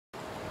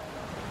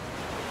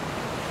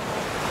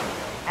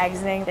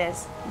exiting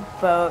this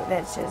boat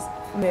that's just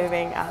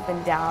moving up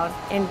and down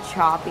in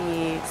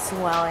choppy,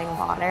 swelling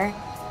water.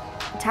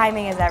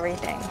 Timing is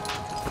everything.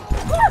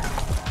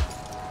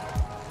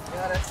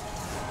 Got it.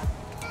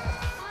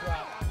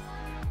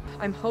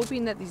 I'm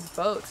hoping that these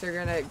boats are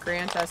going to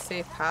grant us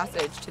safe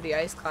passage to the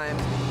ice climb.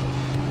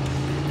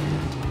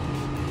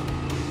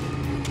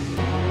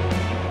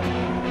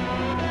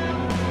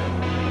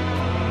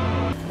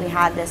 We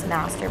had this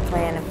master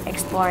plan of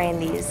exploring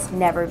these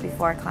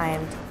never-before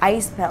climbed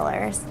ice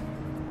pillars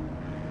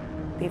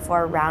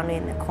before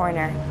rounding the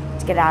corner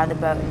to get out of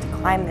the boat and to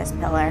climb this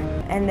pillar.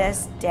 And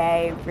this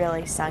day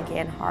really sunk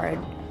in hard.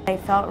 I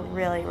felt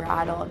really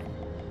rattled.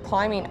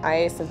 Climbing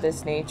ice of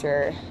this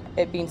nature,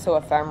 it being so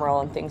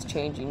ephemeral and things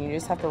changing, you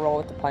just have to roll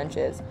with the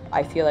punches.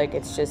 I feel like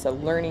it's just a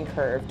learning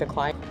curve to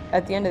climb.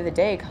 At the end of the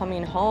day,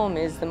 coming home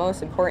is the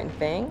most important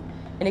thing,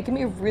 and it can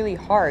be really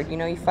hard. You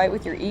know, you fight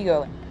with your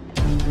ego.